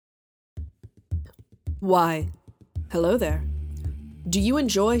Why, hello there. Do you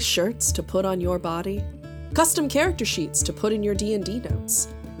enjoy shirts to put on your body? Custom character sheets to put in your D&D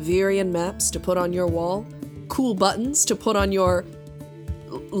notes? Virion maps to put on your wall? Cool buttons to put on your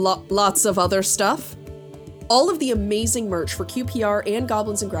lots of other stuff? All of the amazing merch for QPR and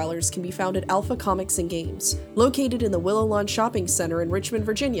Goblins and Growlers can be found at Alpha Comics and Games, located in the Willow Lawn Shopping Center in Richmond,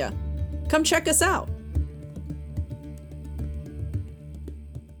 Virginia. Come check us out.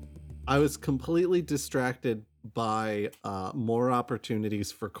 I was completely distracted by more opportunities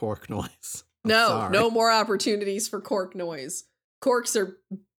for cork noise. No more opportunities for cork noise. Corks are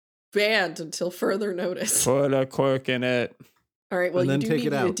banned until further notice. Put a cork in it. All right, well, And you then do take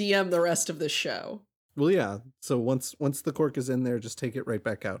need it to DM the rest of the show. Well, yeah. So once the cork is in there, just take it right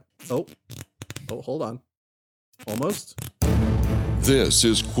back out. Oh, hold on. Almost. This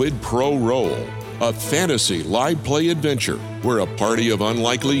is Quid Pro Roll, a fantasy live play adventure where a party of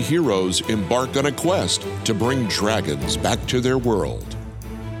unlikely heroes embark on a quest to bring dragons back to their world.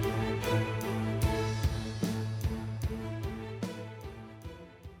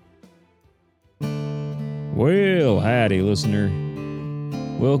 Well, howdy, listener.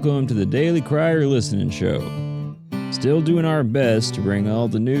 Welcome to the Daily Crier Listening Show. Still doing our best to bring all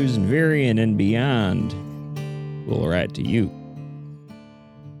the news in Varian and beyond. Well, right to you.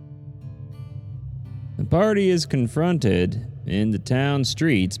 The party is confronted in the town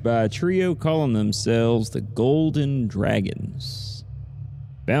streets by a trio calling themselves the Golden Dragons.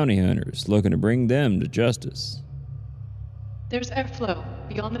 Bounty hunters looking to bring them to justice. There's airflow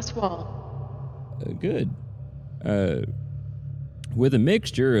beyond this wall. Good. With a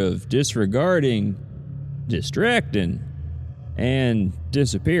mixture of disregarding, distracting, and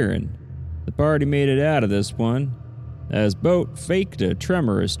disappearing, the party made it out of this one as Boat faked a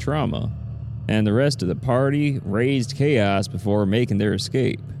tremorous trauma, and the rest of the party raised chaos before making their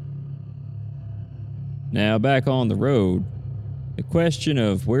escape. Now back on the road, the question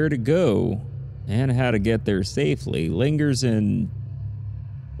of where to go and how to get there safely lingers in,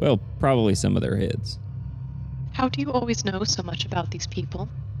 well, probably some of their heads. How do you always know so much about these people?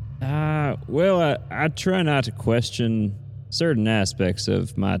 Well, I try not to question certain aspects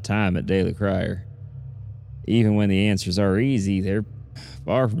of my time at Daily Crier. Even when the answers are easy, they're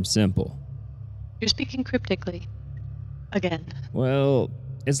far from simple. You're speaking cryptically. Again. Well,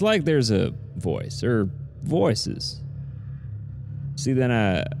 it's like there's a voice, or voices. See, then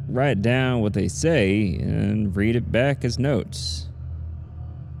I write down what they say and read it back as notes.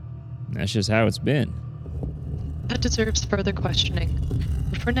 That's just how it's been. That deserves further questioning.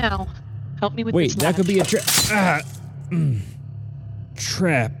 But for now, help me with Wait, this that latch. could be a trap.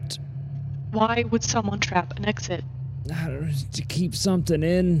 Trapped. Why would someone trap an exit? To keep something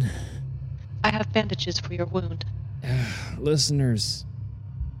in. I have bandages for your wound. Listeners,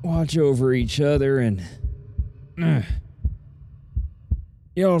 watch over each other and...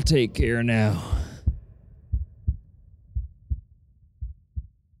 y'all take care now.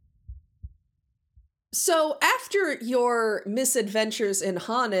 So after your misadventures in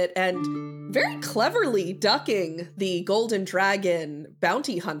Haunted and very cleverly ducking the Golden Dragon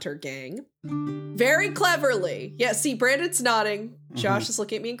bounty hunter gang, very cleverly. Yeah, see, Brandon's nodding. Josh is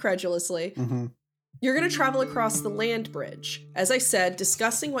looking at me incredulously. You're going to travel across the land bridge. As I said,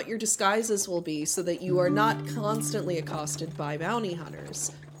 discussing what your disguises will be so that you are not constantly accosted by bounty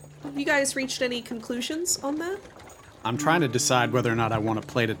hunters. Have you guys reached any conclusions on that? I'm trying to decide whether or not I want to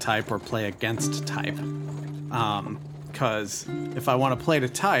play to type or play against type. Because if I want to play to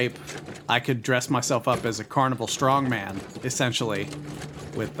type, I could dress myself up as a carnival strongman, essentially,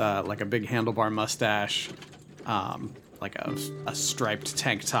 with like a big handlebar mustache, like a striped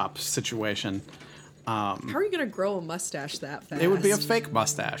tank top situation. How are you going to grow a mustache that fast? It would be a fake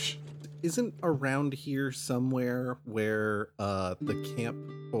mustache. Isn't around here somewhere where the camp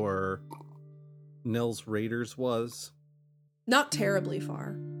for Nell's Raiders was? Not terribly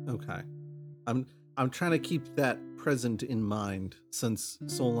far. Okay. I'm trying to keep that present in mind, since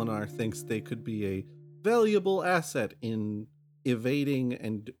Solinar thinks they could be a valuable asset in evading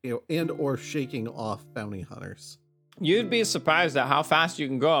and or shaking off bounty hunters. You'd be surprised at how fast you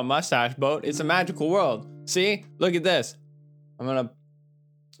can grow a mustache, Boat. It's a magical world. See? Look at this. I'm going to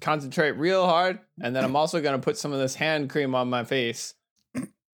concentrate real hard, and then I'm also going to put some of this hand cream on my face.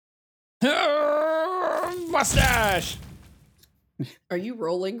 Mustache! Are you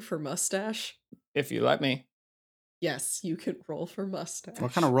rolling for mustache? If you let me. Yes, you can roll for mustache.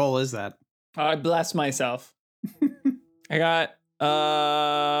 What kind of roll is that? I bless myself. I got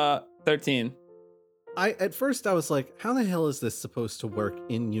 13. At first I was like, how the hell is this supposed to work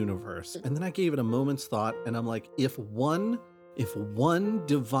in universe? And then I gave it a moment's thought, and I'm like, if one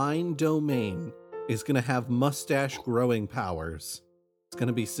divine domain is going to have mustache growing powers. It's going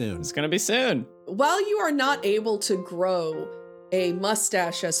to be soon. It's gonna be soon. While you are not able to grow a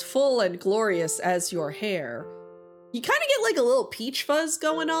mustache as full and glorious as your hair, you kind of get like a little peach fuzz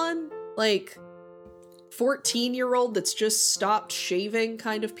going on. Like 14-year-old that's just stopped shaving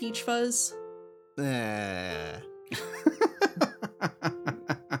kind of peach fuzz.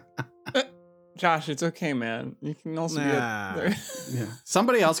 Josh, it's okay, man. You can also Nah. get Yeah.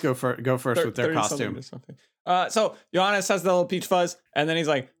 Somebody else go first with their 30 costume. or something. So Johannes has the little peach fuzz, and then he's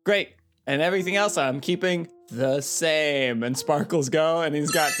like, "Great!" And everything else I'm keeping the same. And Sparkles go, and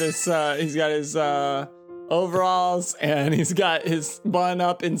he's got this. He's got his overalls, and he's got his bun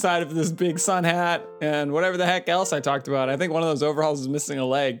up inside of this big sun hat, and whatever the heck else I talked about. I think one of those overalls is missing a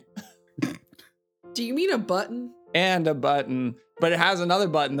leg Do you mean a button? and a button, but it has another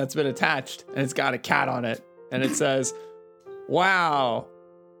button that's been attached, and it's got a cat on it, and it says, "Wow."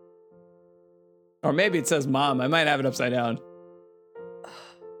 Or maybe it says "Mom." I might have it upside down.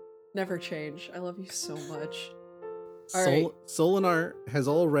 Never change. I love you so much. All right. Solinar has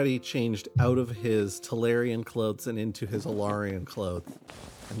already changed out of his Talarian clothes and into his Alarian clothes.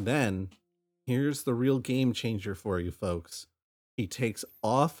 And then, here's the real game changer for you folks. He takes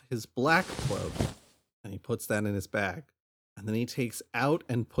off his black cloak, and he puts that in his bag. And then he takes out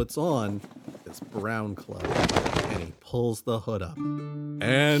and puts on his brown cloak, and he pulls the hood up.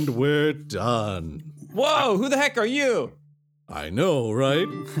 And we're done. Whoa, who the heck are you? I know, right?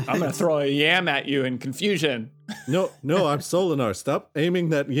 I'm gonna throw a yam at you in confusion. No, I'm Solinar. Stop aiming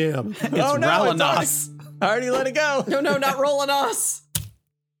that yam. Oh no, Ralanos. I already let it go. No, not rolling us.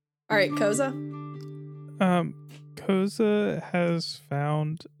 All right, Koza. Koza has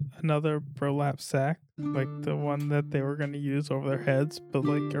found another burlap sack, like the one that they were going to use over their heads, but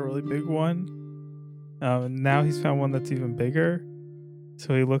like a really big one. Now he's found one that's even bigger,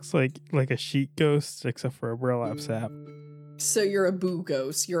 so he looks like a sheet ghost, except for a burlap sack. So you're a boo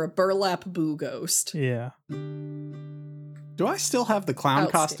ghost. You're a burlap boo ghost. Yeah. Do I still have the clown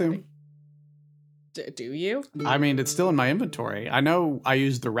costume? Do you? I mean, it's still in my inventory. I know I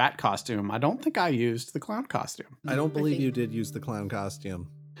used the rat costume. I don't think I used the clown costume. I don't believe think- you did use the clown costume.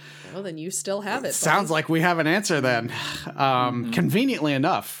 Well, then you still have it. Sounds buddy. like we have an answer then. Conveniently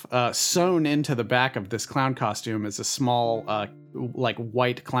enough, sewn into the back of this clown costume is a small, like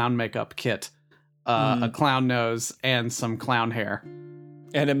white clown makeup kit, a clown nose, and some clown hair.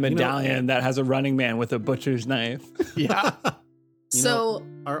 And a medallion that has a running man with a butcher's knife. Yeah. So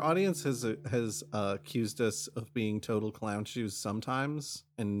Our audience has accused us of being total clown shoes sometimes,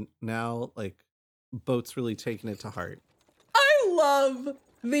 and now like Boat's really taken it to heart. I love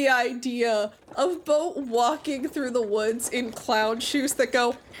the idea of Boat walking through the woods in clown shoes that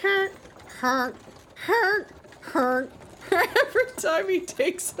go hurt, hurt, hurt, hurt every time he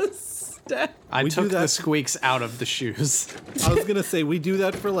takes a step. I We do took the that- squeaks out of the shoes. I was gonna say we do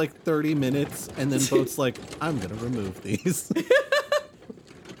that for like 30 minutes, and then Boat's like, "I'm gonna remove these."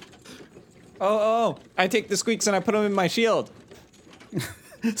 Oh, I take the squeaks and I put them in my shield.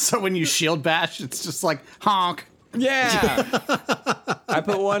 So when you shield bash, it's just like honk. Yeah. I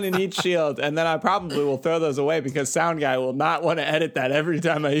put one in each shield, and then I probably will throw those away because Sound Guy will not want to edit that every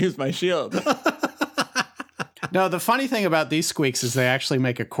time I use my shield. No, the funny thing about these squeaks is they actually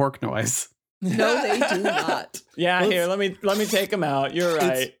make a cork noise. No, they do not. Yeah, here, let me take them out. You're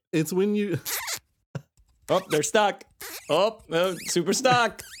right. It's when you Oh, they're stuck. Oh, super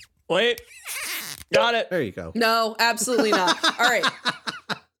stuck. Wait. Got it. there you go. No, absolutely not. All right.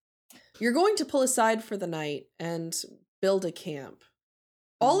 You're going to pull aside for the night and build a camp.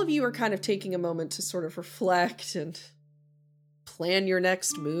 All of you are kind of taking a moment to sort of reflect and plan your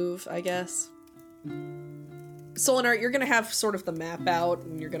next move, I guess. Solinar, you're going to have sort of the map out,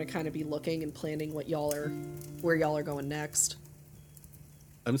 and you're going to kind of be looking and planning where y'all are going next.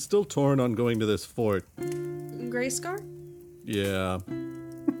 I'm still torn on going to this fort. Grayscar? Yeah.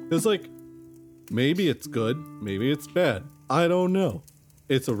 It's like, maybe it's good, maybe it's bad. I don't know.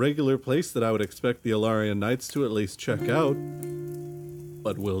 It's a regular place that I would expect the Alarian Knights to at least check out.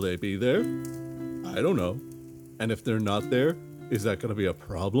 But will they be there? I don't know. And if they're not there, is that going to be a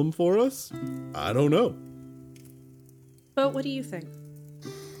problem for us? I don't know. But what do you think?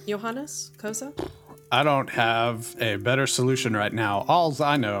 Johannes? Koza? I don't have a better solution right now. All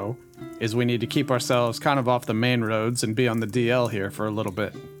I know is we need to keep ourselves kind of off the main roads and be on the DL here for a little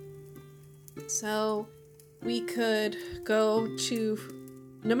bit. So, we could go to...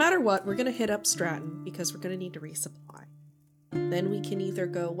 No matter what, we're going to hit up Stratton because we're going to need to resupply. Then we can either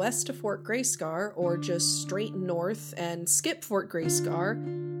go west to Fort Grayscar or just straight north and skip Fort Grayscar.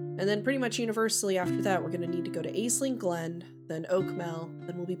 And then pretty much universally after that, we're going to need to go to Aisling Glen, then Oakmell,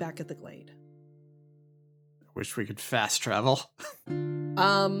 then we'll be back at the Glade. Wish we could fast travel.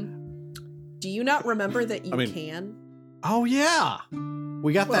 Do you not remember that you can? Oh yeah.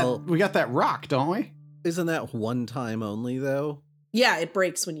 We got that rock, don't we? Isn't that one time only though? Yeah, it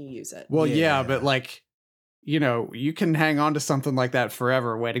breaks when you use it. Well, yeah, but like, you can hang on to something like that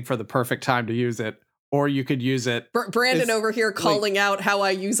forever waiting for the perfect time to use it. Or you could use it. Brandon over here calling out how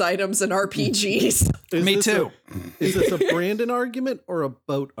I use items in RPGs. Me too. Is this a Brandon argument or a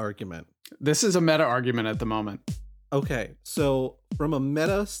boat argument? This is a meta argument at the moment. Okay, so from a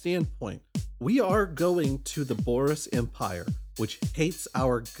meta standpoint, we are going to the Boris Empire, which hates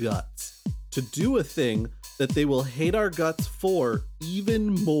our guts, to do a thing that they will hate our guts for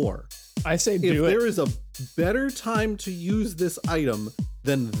even more. I say do it. If there is a better time to use this item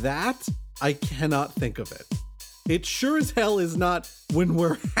than that, I cannot think of it. It sure as hell is not when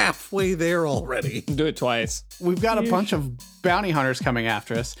we're halfway there already. Do it twice. We've got a bunch of bounty hunters coming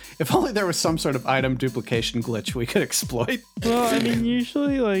after us. If only there was some sort of item duplication glitch we could exploit. Well, I mean,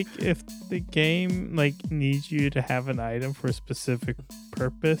 usually, like, if the game, like, needs you to have an item for a specific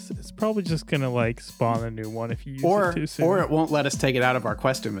purpose, it's probably just gonna, like, spawn a new one if you use it too soon. Or it won't let us take it out of our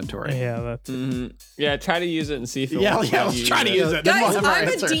quest inventory. Yeah, that's it. Yeah, try to use it and see if it Yeah, works. let's try to use it. Then Guys, we'll have our I'm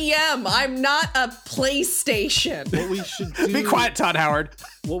a answer. DM. I'm not a PlayStation. What we should do, Be quiet, Todd Howard.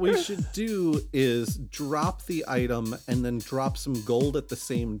 What we should do is drop the item and then drop some gold at the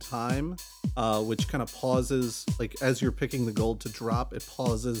same time, which kind of pauses, like as you're picking the gold to drop, it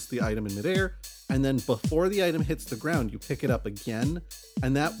pauses the item in midair. And then before the item hits the ground, you pick it up again.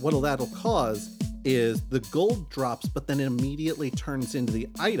 And that'll cause is the gold drops, but then it immediately turns into the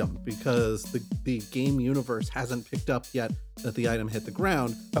item because the game universe hasn't picked up yet that the item hit the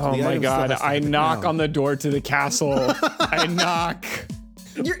ground. So Oh the my item still god, has to I hit the knock ground. on the door to the castle. I knock.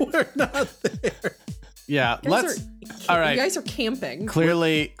 We're not there. Yeah, all right. You guys are camping.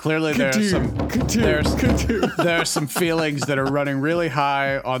 Clearly there's some feelings that are running really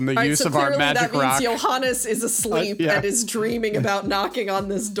high on the All right, use so of our clearly magic that means rock. Johannes is asleep yeah. and is dreaming about knocking on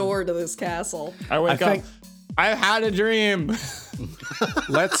this door to this castle. I wake up. I had a dream.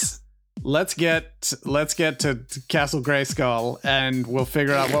 Let's get to Castle Grayskull and we'll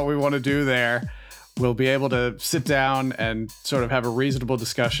figure out what we want to do there. We'll be able to sit down and sort of have a reasonable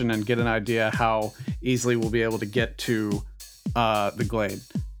discussion and get an idea how easily we'll be able to get to the glade.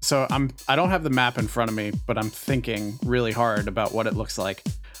 So I don't have the map in front of me, but I'm thinking really hard about what it looks like.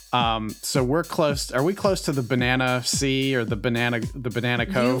 So we're close. Are we close to the Banana Sea or the Banana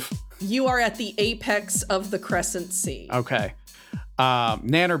Cove? You are at the apex of the Crescent Sea. Okay.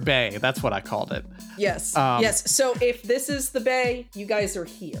 Nanner Bay, that's what I called it. Yes. Yes. So if this is the bay, you guys are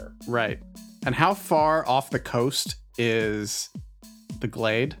here. Right. And how far off the coast is the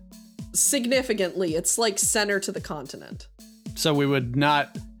glade? Significantly. It's like center to the continent. So we would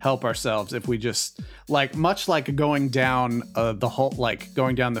not help ourselves if we just much like going down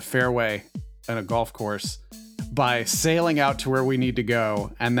going down the fairway in a golf course by sailing out to where we need to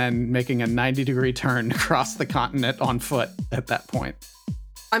go and then making a 90-degree turn across the continent on foot at that point.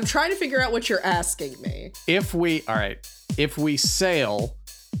 I'm trying to figure out what you're asking me. If we sail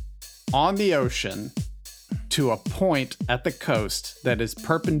on the ocean to a point at the coast that is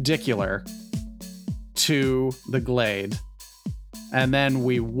perpendicular to the glade, and then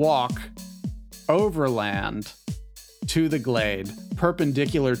we walk overland to the glade,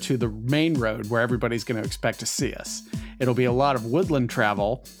 perpendicular to the main road where everybody's going to expect to see us. It'll be a lot of woodland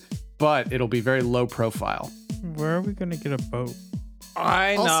travel, but it'll be very low profile. Where are we gonna get a boat?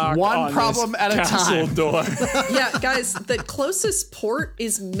 I Also, knock one on problem this at a castle time. door. Yeah, guys, the closest port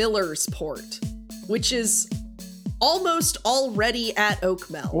is Miller's Port, which is almost already at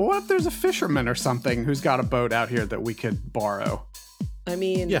Oakmel. Well, what if there's a fisherman or something who's got a boat out here that we could borrow? I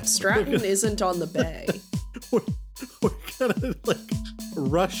mean, Yeah. Stratton isn't on the bay. We're gonna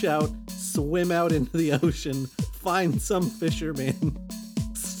rush out, swim out into the ocean, find some fisherman,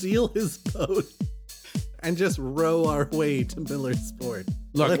 steal his boat, and just row our way to Miller's Port.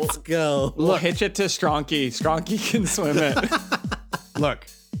 Look, Let's go. We'll hitch it to Stronky. Stronky can swim it. Look,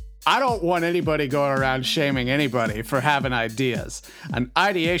 I don't want anybody going around shaming anybody for having ideas. An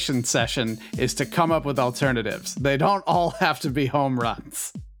ideation session is to come up with alternatives. They don't all have to be home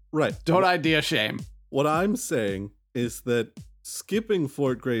runs. Right. Don't idea shame. What I'm saying is that skipping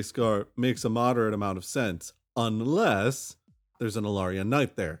Fort Grayskull makes a moderate amount of sense, unless there's an Alarian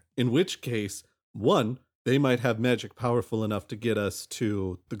Knight there. In which case, one, they might have magic powerful enough to get us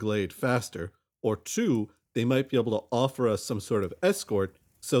to the glade faster, or two, they might be able to offer us some sort of escort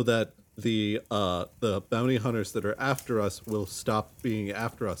so that the bounty hunters that are after us will stop being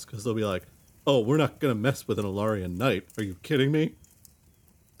after us, because they'll be like, oh, we're not going to mess with an Alarian Knight. Are you kidding me?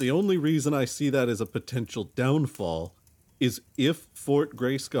 The only reason I see that as a potential downfall is if Fort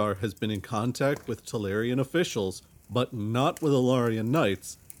Grayscar has been in contact with Talarian officials, but not with Alarian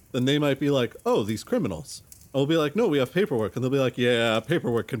knights, then they might be like, oh, these criminals. I'll be like, no, we have paperwork. And they'll be like, yeah,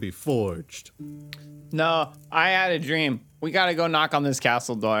 paperwork can be forged. No, I had a dream. We gotta go knock on this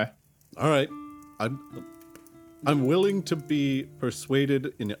castle door. All right. I'm willing to be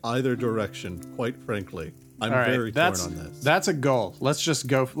persuaded in either direction, quite frankly. I'm very torn on this. That's a goal. Let's just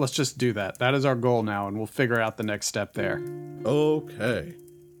go. Let's just do that. That is our goal now, and we'll figure out the next step there. Okay.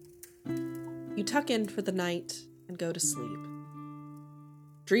 You tuck in for the night and go to sleep,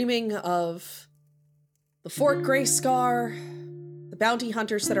 dreaming of the Fort Grayscar, the bounty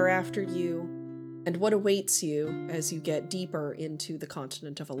hunters that are after you, and what awaits you as you get deeper into the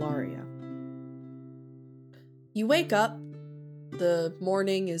continent of Alaria. You wake up, the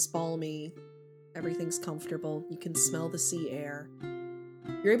morning is balmy, everything's comfortable, you can smell the sea air.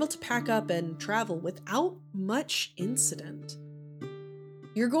 You're able to pack up and travel without much incident.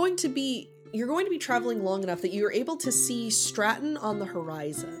 You're going to be traveling long enough that you're able to see Stratton on the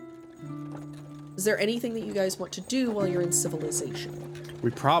horizon. Is there anything that you guys want to do while you're in civilization?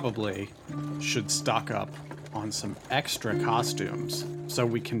 We probably should stock up on some extra costumes so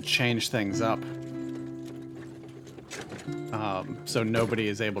we can change things up. So nobody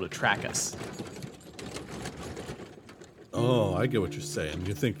is able to track us. Oh, I get what you're saying.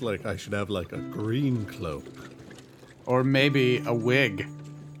 You think like I should have like a green cloak. Or maybe a wig.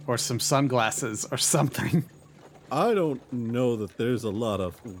 Or some sunglasses or something. I don't know that there's a lot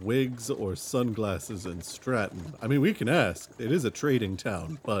of wigs or sunglasses in Stratton. I mean, we can ask. It is a trading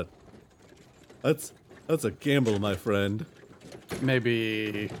town, but that's a gamble, my friend.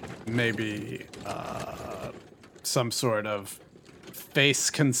 Maybe some sort of face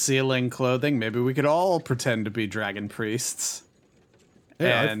concealing clothing. Maybe we could all pretend to be dragon priests.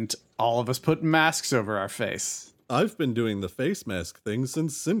 Yeah, and all of us put masks over our face. I've been doing the face mask thing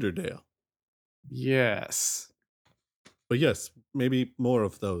since Cinderdale. Yes. But yes, maybe more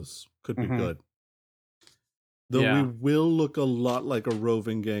of those could be good. Though Yeah. we will look a lot like a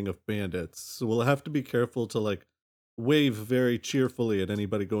roving gang of bandits, so we'll have to be careful to like wave very cheerfully at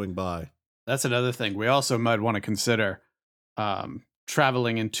anybody going by. That's another thing. We also might want to consider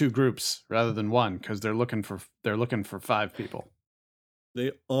traveling in two groups rather than one, because they're looking for 5 people.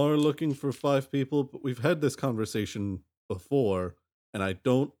 They are looking for 5 people, but we've had this conversation before, and I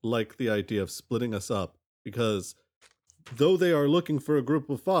don't like the idea of splitting us up, because though they are looking for a group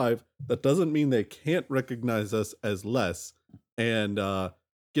of 5, that doesn't mean they can't recognize us as less, and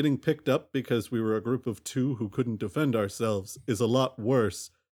getting picked up because we were a group of 2 who couldn't defend ourselves is a lot worse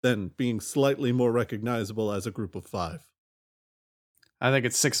than being slightly more recognizable as a group of 5. I think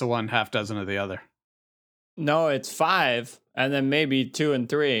it's 6 of one, half dozen of the other. No, it's 5, and then maybe 2 and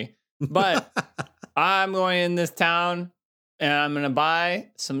 3. But I'm going in this town, and I'm going to buy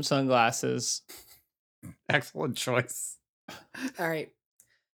some sunglasses. Excellent choice. All right.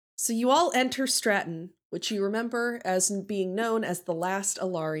 So you all enter Stratton, which you remember as being known as the last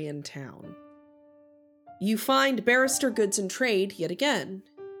Alarian town. You find Barrister Goods and Trade yet again,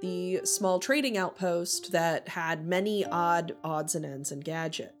 the small trading outpost that had many odd odds and ends and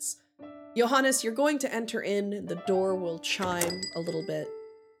gadgets. Johannes, you're going to enter in. The door will chime a little bit.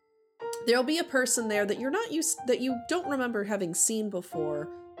 There'll be a person there that you don't remember having seen before.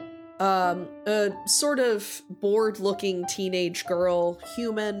 A sort of bored-looking teenage girl,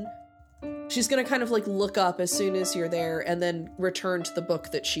 human. She's gonna kind of like look up as soon as you're there and then return to the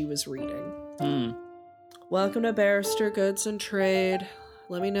book that she was reading. Welcome to Barrister Goods and Trade.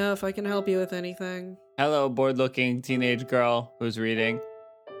 Let me know if I can help you with anything. Hello, bored-looking teenage girl who's reading.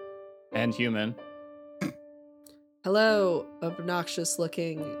 And human. Hello,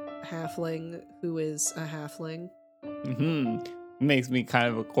 obnoxious-looking halfling who is a halfling. Makes me kind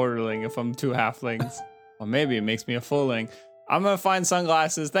of a quarterling if I'm 2 halflings. Or maybe it makes me a fulling. I'm gonna find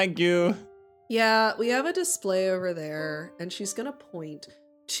sunglasses, thank you. Yeah, we have a display over there, and she's gonna point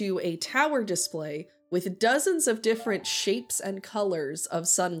to a tower display with dozens of different shapes and colors of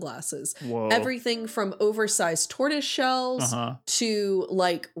sunglasses. Whoa. Everything from oversized tortoise shells to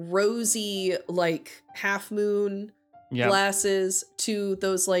like rosy, like half moon glasses to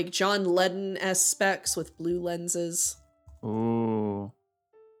those like John Lennon-esque specs with blue lenses. Ooh.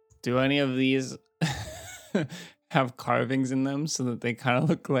 Do any of these have carvings in them so that they kind of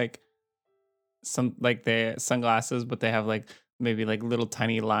look like they're sunglasses, but they have like maybe like little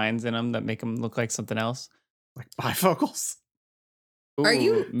tiny lines in them that make them look like something else? Like bifocals? Ooh, are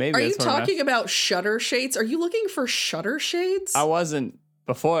you that's what I'm talking about shutter shades? Are you looking for shutter shades? I wasn't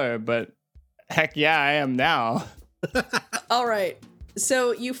before, but heck yeah, I am now. All right.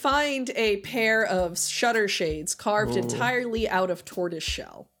 So you find a pair of shutter shades carved Ooh. entirely out of tortoise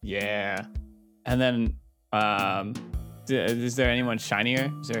shell. Yeah. And then, is there anyone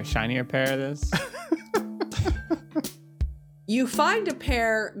shinier? Is there a shinier pair of this? You find a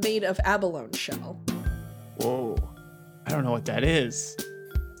pair made of abalone shell. Whoa. I don't know what that is.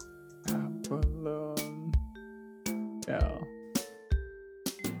 Abalone. Yeah.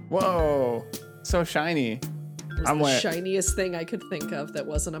 Whoa. So shiny. It was I'm the wet. shiniest thing I could think of that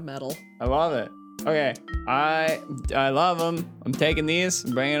wasn't a metal. I love it. Okay. I love them. I'm taking these,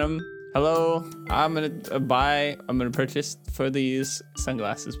 I'm bringing them. Hello. I'm going to purchase for these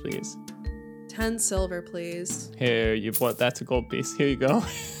sunglasses, please. 10 silver, please. Here, that's a gold piece. Here you go.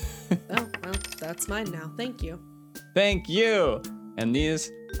 Oh, well, that's mine now. Thank you. Thank you. And these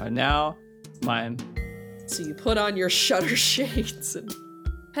are now mine. So you put on your shutter shades and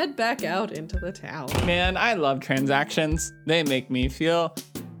head back out into the town. Man, I love transactions. They make me feel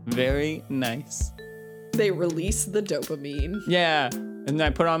very nice. They release the dopamine. Yeah. And then I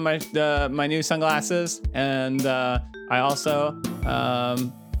put on my new sunglasses, and I also, I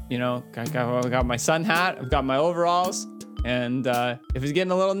got my sun hat. I've got my overalls, and if it's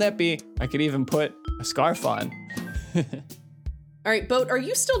getting a little nippy, I could even put a scarf on. All right, Boat, are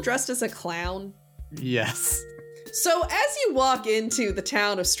you still dressed as a clown? Yes. So as you walk into the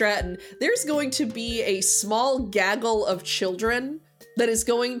town of Stratton, there's going to be a small gaggle of children that is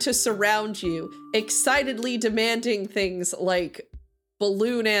going to surround you, excitedly demanding things like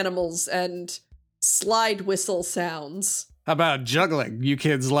balloon animals and slide whistle sounds. How about juggling? You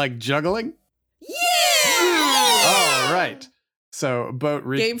kids like juggling? Yeah! All right. So Boat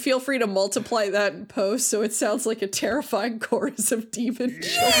Game, feel free to multiply that in post so it sounds like a terrifying chorus of demon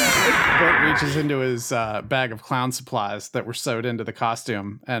children. Boat reaches into his bag of clown supplies that were sewed into the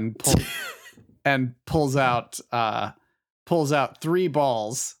costume and pulls out 3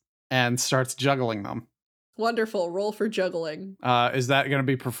 balls and starts juggling them. Wonderful. Roll for juggling. Is that going to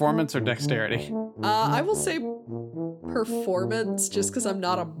be performance or dexterity? I will say performance just because I'm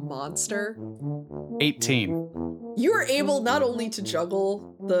not a monster. 18. You are able not only to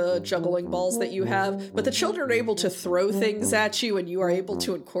juggle the juggling balls that you have, but the children are able to throw things at you and you are able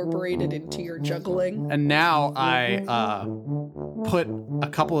to incorporate it into your juggling. And now I put a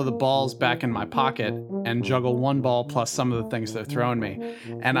couple of the balls back in my pocket and juggle 1 ball plus some of the things they're throwing me.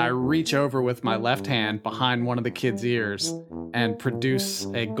 And I reach over with my left hand behind one of the kids' ears and produce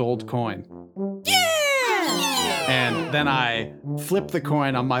a gold coin. Yeah! And then I flip the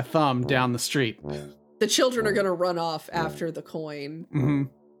coin on my thumb down the street. The children are going to run off after the coin. Mm-hmm.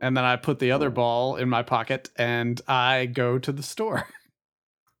 And then I put the other ball in my pocket and I go to the store.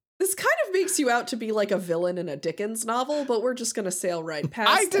 This kind of makes you out to be like a villain in a Dickens novel, but we're just going to sail right past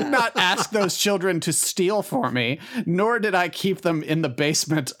I did not ask those children to steal for me, nor did I keep them in the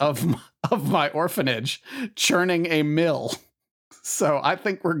basement of my orphanage, churning a mill. So I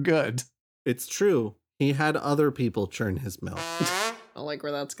think we're good. It's true. He had other people churn his milk. I like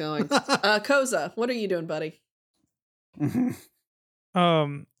where that's going. Koza, what are you doing, buddy?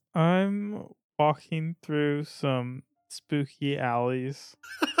 I'm walking through some spooky alleys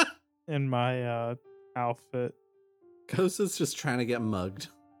in my outfit. Kosa's just trying to get mugged.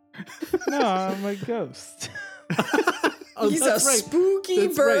 No, I'm a ghost. Oh, He's a that's right. spooky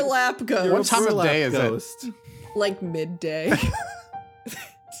That's right. burlap ghost. You're What time of burlap day is it? ghost. Like midday.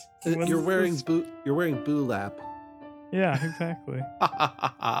 You're wearing burlap. Yeah, exactly.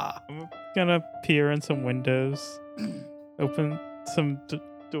 I'm gonna peer in some windows, open some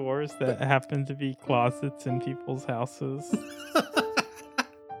doors that happen to be closets in people's houses.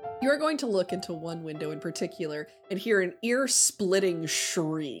 You are going to look into one window in particular and hear an ear-splitting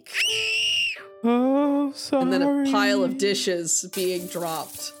shriek. Oh, sorry. And then a pile of dishes being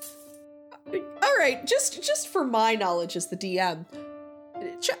dropped. All right, just for my knowledge as the DM,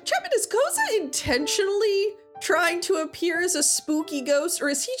 Chapman, is Koza intentionally trying to appear as a spooky ghost, or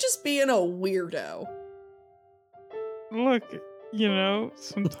is he just being a weirdo? Look,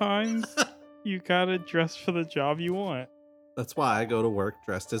 sometimes you gotta dress for the job you want. That's why I go to work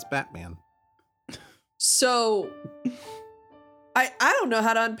dressed as Batman. So, I don't know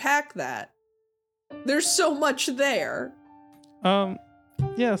how to unpack that. There's so much there.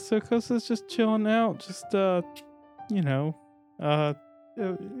 Yeah, so Kosa's just chilling out, just, yeah.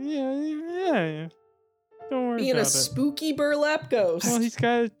 Don't worry Being a about it. spooky burlap ghost. Well, he's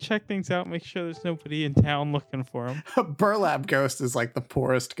gotta check things out, make sure there's nobody in town looking for him. A burlap ghost is like the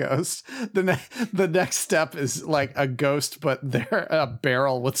poorest ghost. The next step is like a ghost, but they're a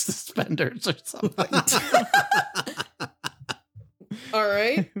barrel with suspenders or something. All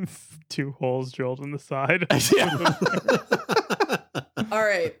right. 2 holes drilled in the side. Yeah.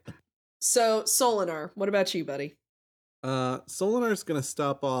 right. So, Solinar, what about you, buddy? Solinar's gonna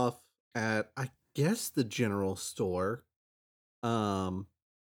stop off at, I guess, the general store.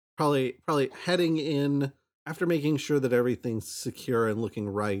 Probably heading in after making sure that everything's secure and looking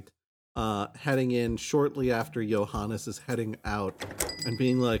right. Heading in shortly after Johannes is heading out and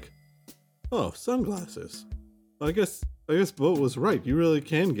being like, "Oh, sunglasses. I guess Boat was right. You really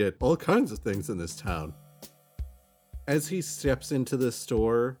can get all kinds of things in this town." As he steps into the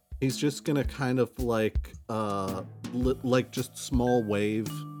store, he's just gonna kind of like just small wave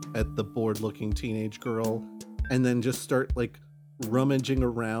at the bored-looking teenage girl, and then just start like rummaging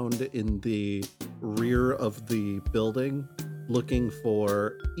around in the rear of the building, looking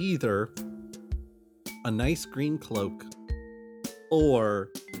for either a nice green cloak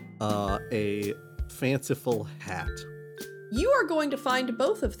or a fanciful hat. You are going to find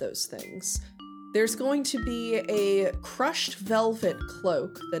both of those things. There's going to be a crushed velvet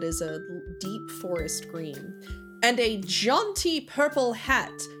cloak that is a deep forest green, and a jaunty purple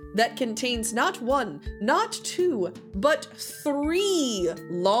hat that contains not one, not two, but 3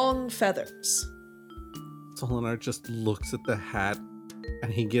 long feathers. Solinar just looks at the hat,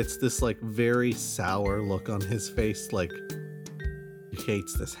 and he gets this like very sour look on his face, like he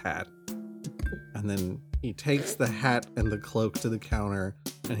hates this hat. And then he takes the hat and the cloak to the counter,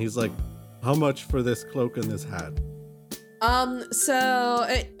 and he's like, "How much for this cloak and this hat?"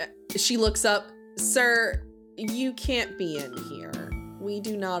 She looks up. "Sir, you can't be in here. We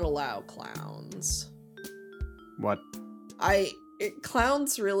do not allow clowns." What?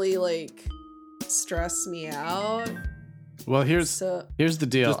 Clowns really like stress me out. Well, here's So the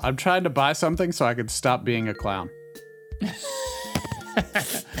deal. I'm trying to buy something so I could stop being a clown.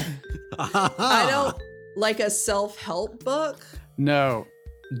 I don't like a self-help book. No.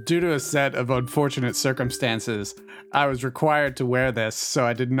 Due to a set of unfortunate circumstances, I was required to wear this so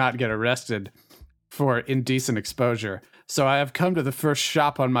I did not get arrested for indecent exposure. So I have come to the first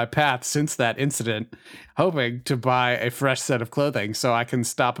shop on my path since that incident, hoping to buy a fresh set of clothing so I can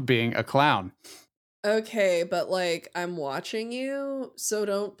stop being a clown. Okay, but like I'm watching you, so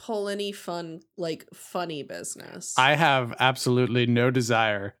don't pull any funny business. I have absolutely no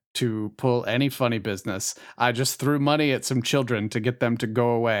desire to pull any funny business. I just threw money at some children to get them to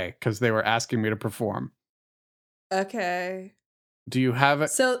go away because they were asking me to perform. Okay. Do you have it?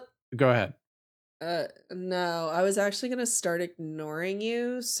 So Go ahead. No, I was actually going to start ignoring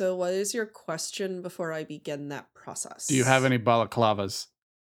you. So what is your question before I begin that process? Do you have any balaclavas?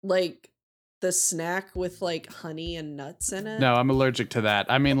 Like the snack with like honey and nuts in it? No, I'm allergic to that.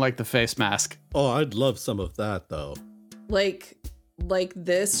 I mean like the face mask. Oh, I'd love some of that, though. Like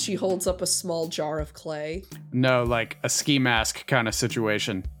this, she holds up a small jar of clay. No, like a ski mask kind of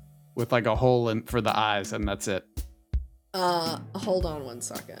situation with like a hole in for the eyes, and that's it. Hold on one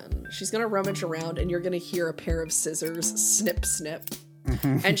second. She's gonna rummage around and you're gonna hear a pair of scissors snip, snip.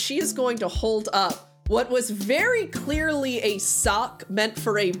 And she is going to hold up what was very clearly a sock meant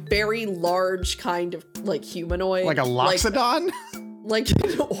for a very large kind of like humanoid. Like a loxodon? Like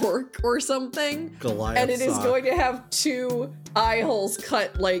an orc or something. Goliath and it is sock. going to have 2 eye holes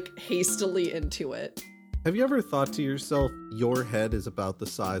cut like hastily into it. Have you ever thought to yourself, your head is about the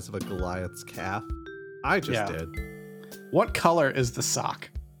size of a Goliath's calf? I just did. What color is the sock?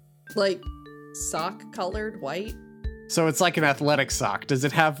 Like sock colored white. So it's like an athletic sock. Does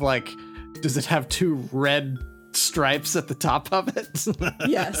it have 2 red stripes at the top of it?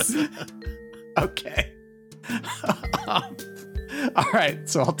 Yes. Okay. All right,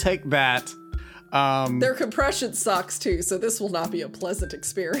 so I'll take that. They're compression socks too, so this will not be a pleasant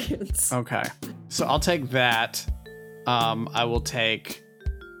experience. Okay. So I'll take that. I will take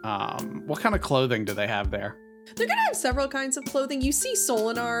what kind of clothing do they have there? They're gonna have several kinds of clothing. You see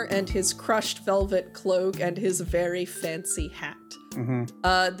Solinar and his crushed velvet cloak and his very fancy hat.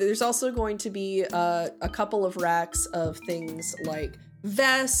 Mm-hmm. There's also going to be a couple of racks of things like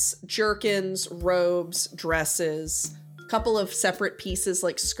vests, jerkins, robes, dresses, a couple of separate pieces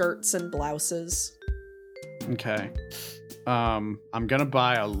like skirts and blouses. Okay. I'm gonna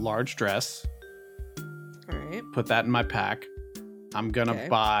buy a large dress. All right. Put that in my pack. I'm gonna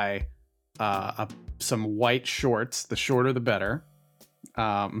buy some white shorts. The shorter the better.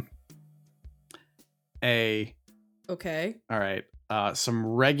 Okay. All right. Some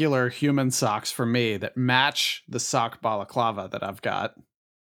regular human socks for me that match the sock balaclava that I've got.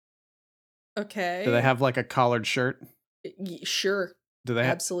 Okay. Do they have like a collared shirt? Sure. Do they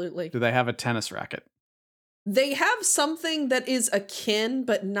Absolutely. Do they have a tennis racket? They have something that is akin,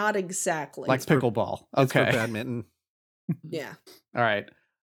 but not exactly. Like pickleball. It's for Okay. badminton. Yeah. All right.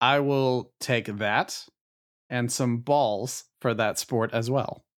 I will take that. and some balls for that sport as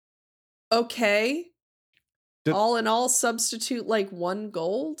well. Okay. Did- All in all, substitute like 1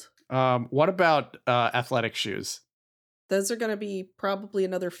 gold. What about athletic shoes? Those are going to be probably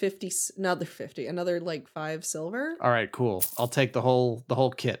another like 5 silver. All right, cool. I'll take the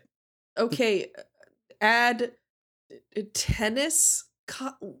whole kit. Okay, add tennis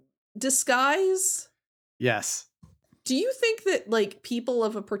disguise. Yes. Do you think that like people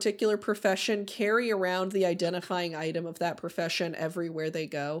of a particular profession carry around the identifying item of that profession everywhere they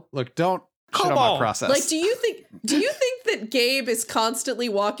go? Look, don't shit Come on my on. process. Like, do you think that Gabe is constantly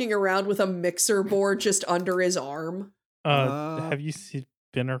walking around with a mixer board just under his arm? Have you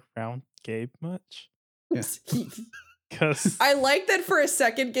been around Gabe much? Because I like that for a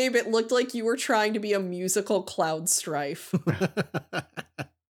second, Gabe, it looked like you were trying to be a musical Cloud Strife.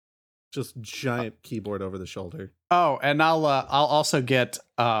 Just giant keyboard over the shoulder. Oh, and I'll also get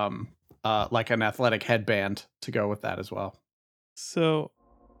like an athletic headband to go with that as well. so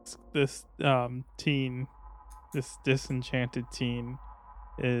this teen, this disenchanted teen,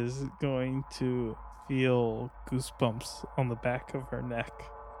 is going to feel goosebumps on the back of her neck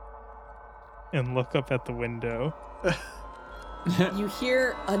and look up at the window. You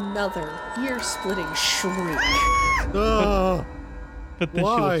hear another ear-splitting shriek. Oh, But then she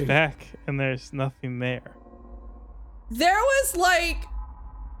Why? looks back and there's nothing there. There was like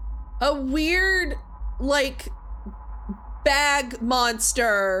a weird like bag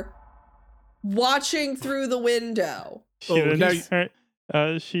monster watching through the window. She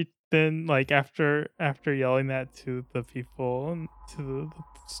then like after yelling that to the people and to the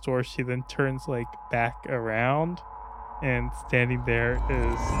store, she then turns like back around, and standing there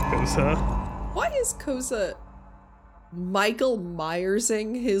is Kosa. Why is Koza Michael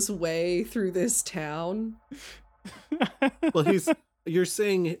Myersing his way through this town? well, you're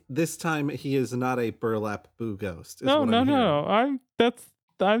saying this time he is not a burlap boo ghost. Is No, what no, I'm hearing. no.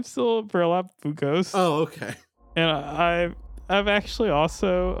 I'm still a burlap boo ghost. Oh, okay. And I've actually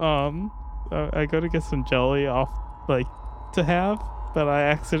also I go to get some jelly off like to have, but I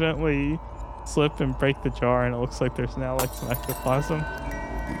accidentally slip and break the jar, and it looks like there's now like some ectoplasm.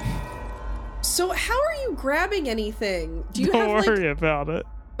 So how are you grabbing anything? Do you Don't have worry about it.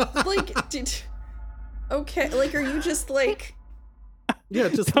 okay, like are you just like Yeah,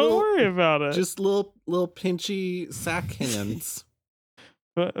 just Don't little, worry about it. just little pinchy sack hands.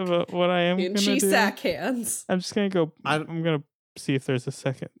 But what I am gonna inchy do, sack hands? I'm just gonna go. I- I'm gonna see if there's a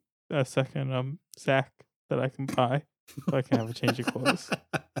second sack that I can buy, so I can have a change of clothes.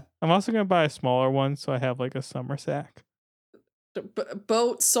 I'm also gonna buy a smaller one, so I have like a summer sack.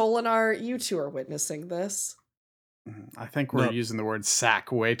 Boat, Solinar, you two are witnessing this. I think we're No. using the word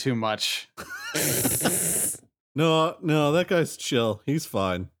sack way too much. No, that guy's chill. He's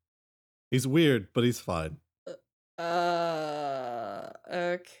fine. He's weird, but he's fine.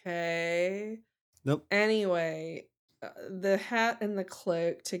 Okay. Nope. Anyway, the hat and the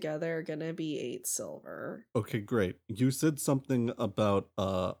cloak together are gonna be 8 silver. Okay, great. You said something about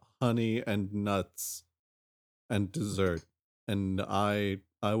honey and nuts and dessert, and I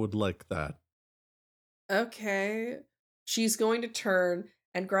would like that. Okay. She's going to turn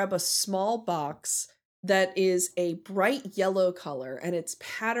and grab a small box that is a bright yellow color, and it's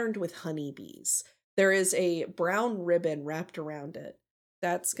patterned with honeybees. There is a brown ribbon wrapped around it.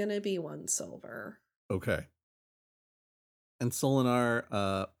 That's gonna be 1 silver. Okay. And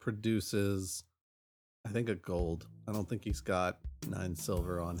Solinar produces, I think, a gold. I don't think he's got 9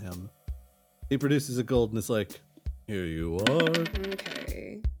 silver on him. He produces a gold and is like, here you are.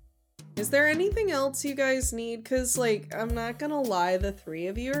 Okay. Is there anything else you guys need? Because, like, I'm not gonna lie, the 3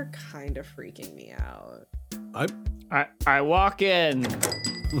 of you are kind of freaking me out. I walk in,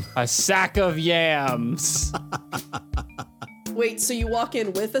 a sack of yams. Wait, so you walk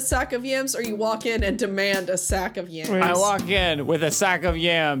in with a sack of yams, or you walk in and demand a sack of yams? Wait. I walk in with a sack of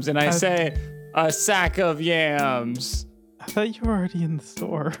yams, and I say, a sack of yams. I thought you were already in the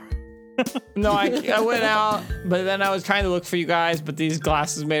store. No, I went out, but then I was trying to look for you guys, but these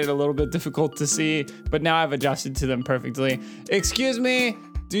glasses made it a little bit difficult to see. But now I've adjusted to them perfectly. Excuse me,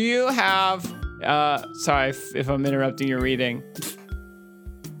 do you have... sorry if I'm interrupting your reading.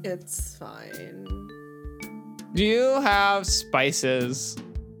 It's fine. Do you have spices?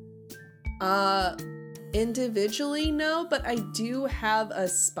 Individually, no, but I do have a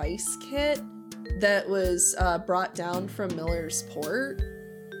spice kit that was brought down from Miller's Port.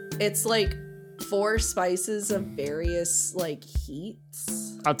 It's like 4 spices of various like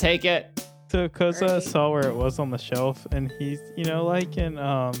heats. I'll take it. So Koza Right. saw where it was on the shelf, and he's, like in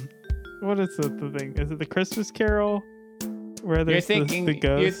what is the thing? Is it the Christmas Carol where there's thinking- the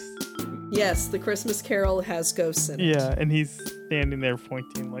ghost? Yes, the Christmas Carol has ghosts in it. Yeah, and he's standing there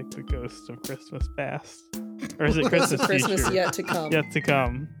pointing like the ghost of Christmas past. Or is it Christmas Christmas future? yet to come. Yet to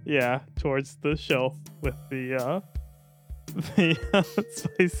come. Yeah, towards the shelf with the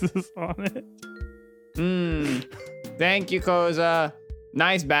spices on it. Thank you, Koza.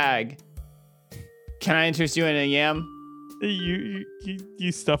 Nice bag. Can I interest you in a yam? You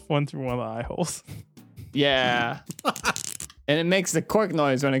stuff one through one of the eye holes. Yeah. And it makes the cork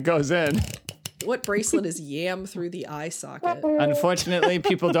noise when it goes in. What bracelet is yam through the eye socket? Unfortunately,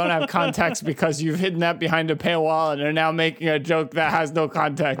 people don't have context because you've hidden that behind a paywall and are now making a joke that has no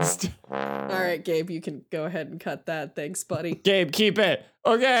context. All right, Gabe, you can go ahead and cut that. Thanks, buddy. Gabe, keep it.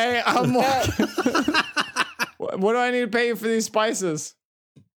 Okay, I'm walking. What do I need to pay you for these spices?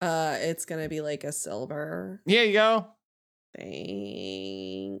 It's gonna be like a silver. Here you go.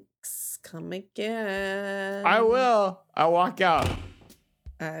 Thanks. Come again. I will. I'll walk out.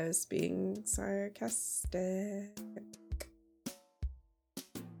 I was being sarcastic.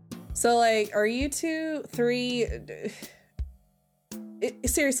 So, like, are you 2, 3?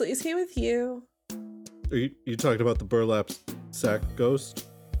 Seriously, is he with you? Are you talking about the burlap sack ghost?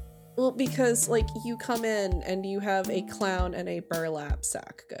 Well, because, like, you come in and you have a clown and a burlap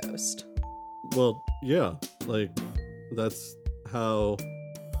sack ghost. Well, yeah, like that's how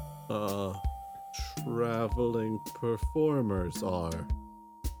traveling performers are.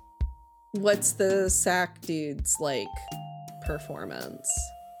 What's the sack dude's, like, performance?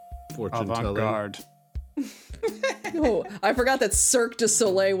 Fortune telling. Avant-garde. Oh, I forgot that Cirque du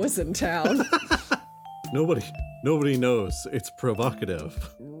Soleil was in town. Nobody knows. It's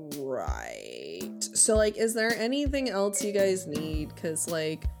provocative. Right. So, like, is there anything else you guys need? Because,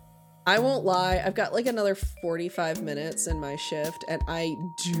 like, I won't lie, I've got, like, another 45 minutes in my shift, and I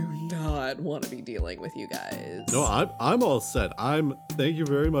do not want to be dealing with you guys. No, I'm all set. Thank you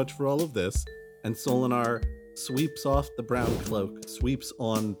very much for all of this. And Solinar sweeps off the brown cloak, sweeps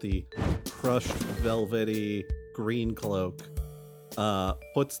on the crushed velvety green cloak,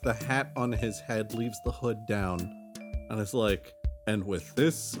 puts the hat on his head, leaves the hood down, and is like, and with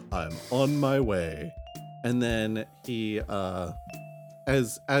this, I'm on my way. And then he,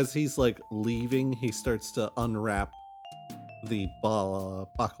 as he's like leaving, he starts to unwrap the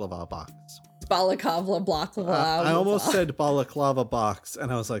baklava box. Balaclava, baklava. I almost said balaclava box,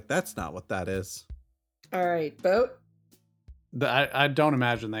 and I was like, that's not what that is. All right, Boat? I don't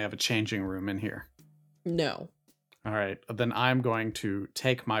imagine they have a changing room in here. No. All right, then I'm going to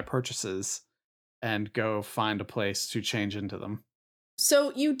take my purchases and go find a place to change into them.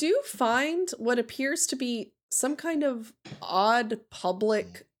 So you do find what appears to be some kind of odd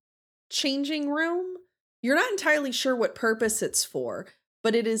public changing room. You're not entirely sure what purpose it's for,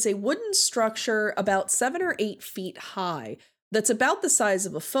 but it is a wooden structure about 7 or 8 feet high that's about the size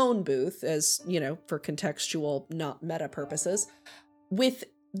of a phone booth, as, you know, for contextual, not meta purposes, with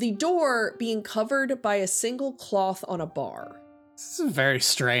the door being covered by a single cloth on a bar. This is very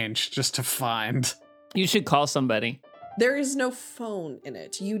strange just to find. You should call somebody. There is no phone in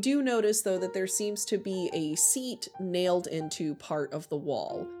it. You do notice, though, that there seems to be a seat nailed into part of the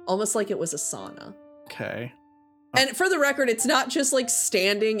wall, almost like it was a sauna. Okay. And for the record, it's not just like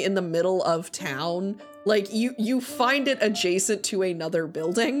standing in the middle of town. Like you find it adjacent to another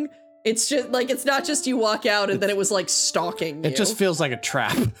building. It's just like, it's not just you walk out and then it was like stalking you. It just feels like a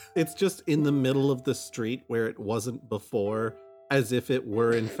trap. It's just in the middle of the street where it wasn't before, as if it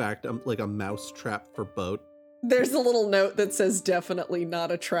were in fact like a mouse trap for Boat. There's a little note that says definitely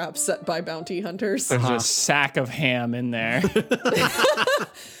not a trap set by bounty hunters. There's a sack of ham in there.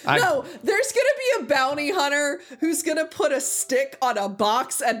 No, there's gonna be a bounty hunter who's gonna put a stick on a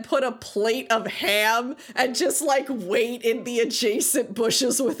box and put a plate of ham and just like wait in the adjacent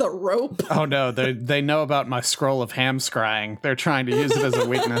bushes with a rope. Oh no, they know about my scroll of ham scrying. They're trying to use it as a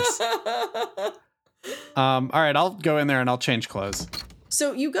weakness. All right, I'll go in there and I'll change clothes.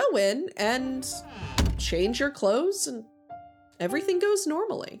 So you go in and change your clothes and everything goes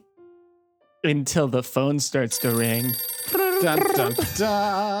normally. Until the phone starts to ring. Dun, dun,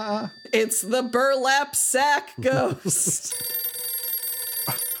 dun. It's the burlap sack ghost.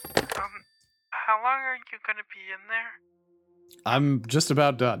 How long are you gonna be in there? I'm just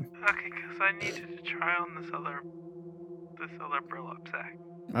about done. Okay, because I needed to try on this other burlap sack.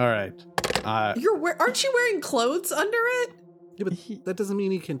 All right. Aren't you wearing clothes under it? Yeah, but that doesn't mean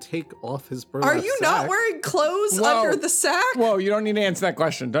he can take off his burlap Are you not sack. wearing clothes Whoa. under the sack? Whoa, you don't need to answer that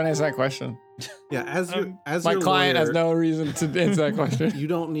question. Don't answer that question. Yeah, as My your client has lawyer, no reason to answer that question. You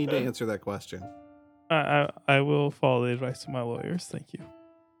don't need to answer that question. I will follow the advice of my lawyers. Thank you.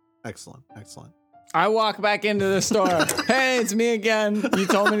 Excellent, excellent. I walk back into the store. Hey, it's me again. You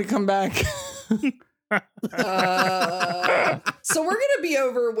told me to come back. So we're gonna be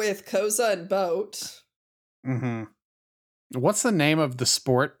over with Koza and Boat. Mm-hmm. What's the name of the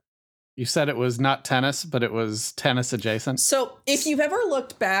sport? You said it was not tennis, but it was tennis adjacent. So if you've ever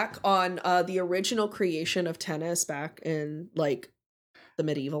looked back on the original creation of tennis back in like the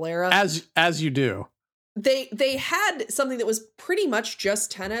medieval era, As you do. they had something that was pretty much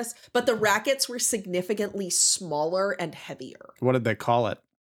just tennis, but the rackets were significantly smaller and heavier. What did they call it?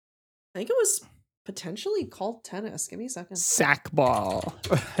 I think it was potentially called tennis. Give me a second. Sack ball.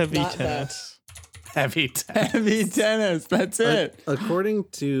 Heavy Not tennis. Heavy tennis. Heavy tennis. That's it. According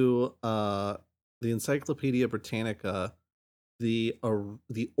to the Encyclopedia Britannica, the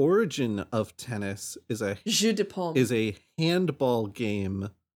origin of tennis is Jeu de paume. a handball game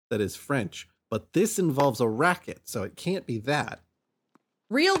that is French, but this involves a racket, so it can't be that.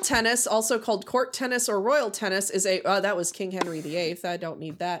 Real tennis, also called court tennis or royal tennis, is that was King Henry VIII. I don't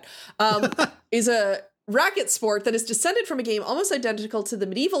need that. Is a racket sport that is descended from a game almost identical to the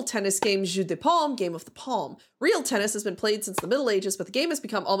medieval tennis game Jeu de paume, Game of the Palm. Real tennis has been played since the Middle Ages, but the game has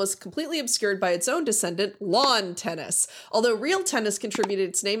become almost completely obscured by its own descendant, lawn tennis. Although real tennis contributed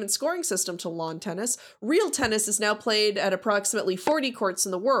its name and scoring system to lawn tennis, real tennis is now played at approximately 40 courts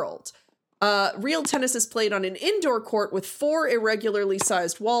in the world. Real tennis is played on an indoor court with 4 irregularly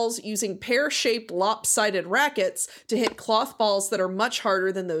sized walls using pear-shaped lopsided rackets to hit cloth balls that are much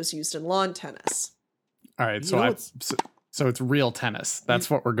harder than those used in lawn tennis. All right, You know so it's real tennis.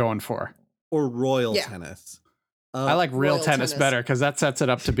 That's what we're going for. Or royal Yeah. tennis. I like real Royal tennis tennis. better because that sets it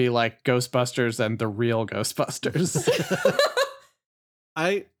up to be like Ghostbusters and the real Ghostbusters.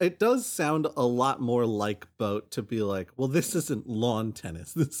 It does sound a lot more like Boat to be like, well, this isn't lawn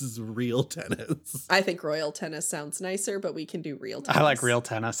tennis. This is real tennis. I think royal tennis sounds nicer, but we can do real tennis. I like real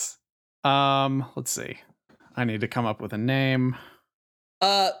tennis. Let's see. I need to come up with a name.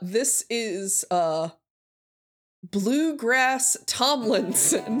 This is Bluegrass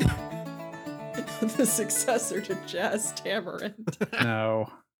Tomlinson, the successor to Jazz Tamarind.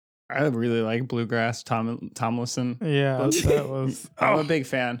 No. I really like Bluegrass Tomlinson. Yeah, Both- that was. I'm a big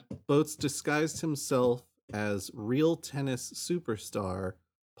fan. Boats disguised himself as real tennis superstar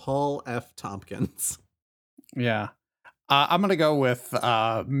Paul F. Tompkins. Yeah. I'm going to go with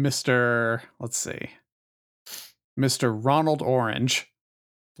Mr. Let's see. Mr. Ronald Orange.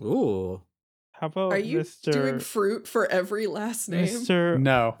 Ooh. How about Are you Mr. doing fruit for every last name? Mr.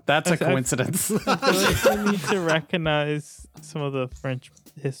 No, that's a I- coincidence. I feel like we need to recognize some of the French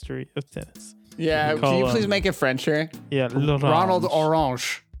history of tennis. Yeah, Call can you him- please make it Frencher? Yeah, Laurent. Ronald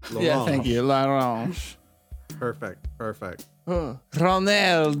Orange. Yeah, Laurent. thank you. L'Orange. Perfect.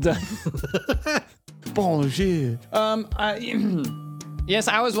 Ronald. Bonjour. Yes,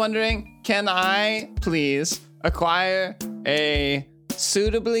 I was wondering, can I please acquire a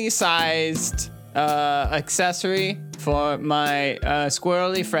suitably sized accessory for my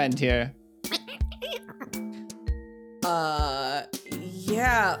squirrely friend here?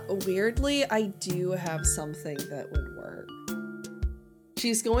 Yeah, weirdly, I do have something that would work.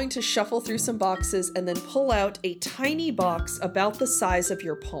 She's going to shuffle through some boxes and then pull out a tiny box about the size of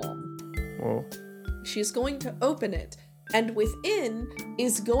your palm. Whoa. She's going to open it, and within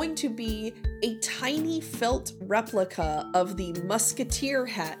is going to be a tiny felt replica of the musketeer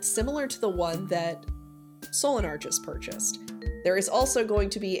hat, similar to the one that Solinar just purchased. There is also going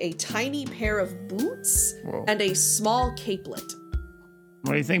to be a tiny pair of boots Whoa. and a small capelet.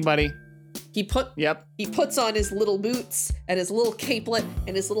 What do you think, buddy? He Yep. puts on his little boots and his little capelet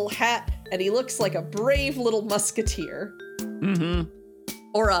and his little hat, and he looks like a brave little musketeer. Mm-hmm.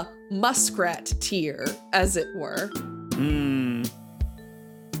 Or a muskrat tear, as it were.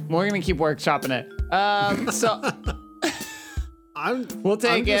 We're gonna keep workshopping it. So I'm We'll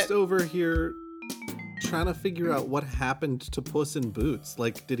take I'm just it. over here trying to figure out what happened to Puss in Boots.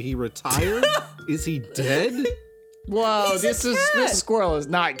 Like, did he retire? Is he dead? whoa, He's a cat. this squirrel is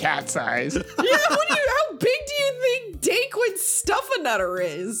not cat sized. Yeah, how big do you think Daquin Stuffanutter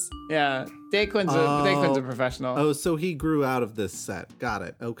is? Yeah, Daquin's a professional. Oh, so he grew out of this set. Got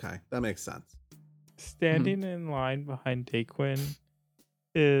it. Okay, that makes sense. Standing in line behind Daquin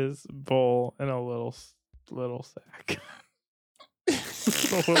is Bull in a little sack.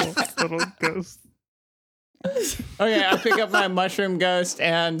 little ghost. Okay, I pick up my mushroom ghost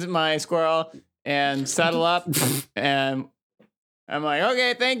and my squirrel and settle up, and I'm like,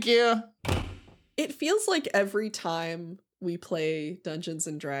 okay, thank you. It feels like every time we play Dungeons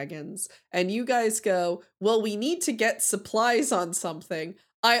and Dragons and you guys go, well, we need to get supplies on something,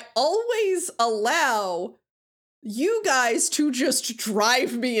 I always allow you guys two just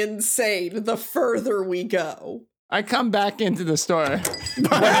drive me insane the further we go. I come back into the store.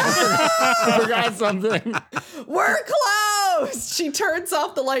 I forgot something. We're closed! She turns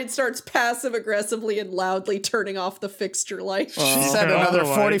off the light, starts passive aggressively and loudly turning off the fixture light. She said turn off another the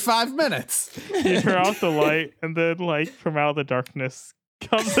light. 45 minutes. You turn off the light, and then, like, from out of the darkness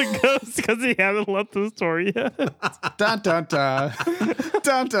comes a ghost because he hasn't left the store yet. Dun, dun, dun.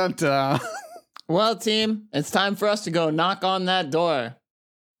 Dun, dun, dun. Well, team, it's time for us to go knock on that door.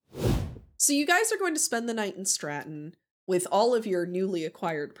 So you guys are going to spend the night in Stratton with all of your newly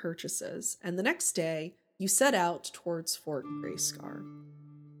acquired purchases, and the next day, you set out towards Fort Greyscar.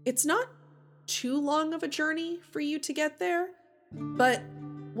 It's not too long of a journey for you to get there, but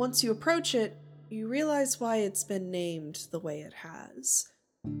once you approach it, you realize why it's been named the way it has.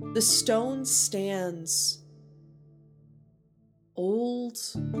 The stone stands old,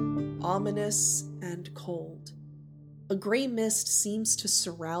 ominous, and cold. A gray mist seems to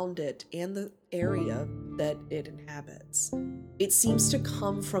surround it and the area that it inhabits. It seems to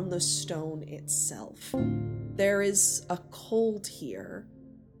come from the stone itself. There is a cold here,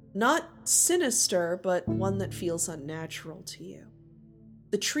 not sinister, but one that feels unnatural to you.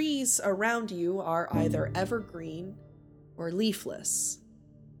 The trees around you are either evergreen or leafless.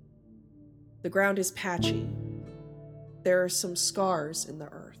 The ground is patchy. There are some scars in the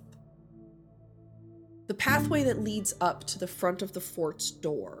earth. The pathway that leads up to the front of the fort's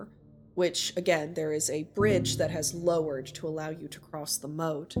door, which, again, there is a bridge that has lowered to allow you to cross the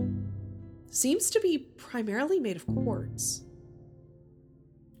moat, seems to be primarily made of quartz.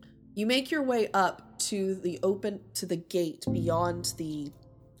 You make your way up to the gate beyond the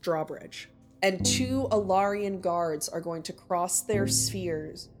drawbridge, and 2 Alarian guards are going to cross their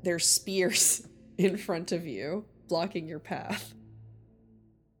spears in front of you, blocking your path.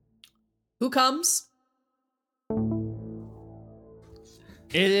 Who comes?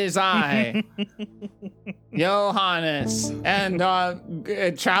 It is I, Johannes, and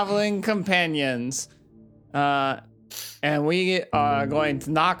traveling companions. And we are going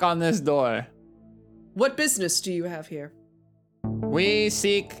to knock on this door. What business do you have here? We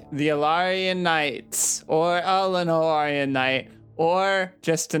seek the Alarian Knights, or a Lenorian Knight, or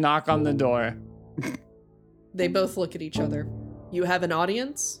just to knock on the door. They both look at each other. You have an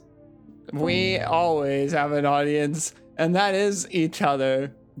audience? We always have an audience, and that is each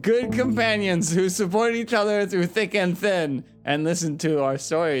other. Good companions who support each other through thick and thin and listen to our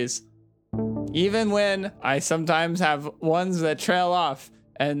stories. Even when I sometimes have ones that trail off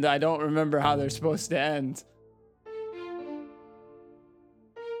and I don't remember how they're supposed to end.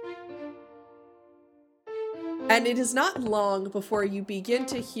 And it is not long before you begin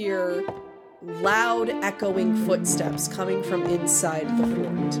to hear loud echoing footsteps coming from inside the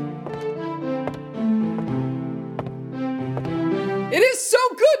fort. It is so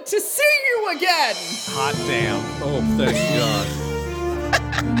good to see you again! Hot damn. Oh, thank God.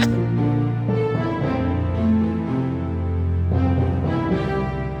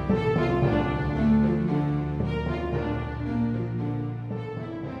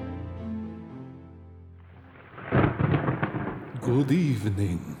 Good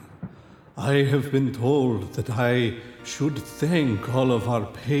evening. I have been told that I should thank all of our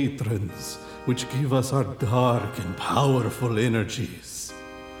patrons, which give us our dark and powerful energies.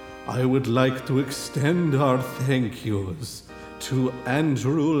 I would like to extend our thank yous to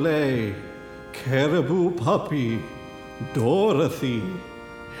Andrew Lay, Caribou Puppy, Dorothy,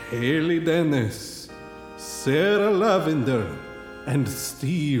 Haley Dennis, Sarah Lavender, and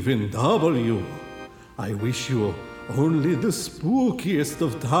Stephen W. I wish you only the spookiest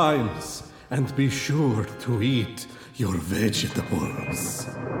of times, and be sure to eat your vegetables.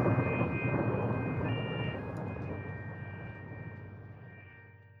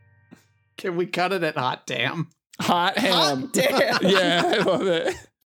 Can we cut it at hot damn? Hot ham. Damn! Yeah, I love it.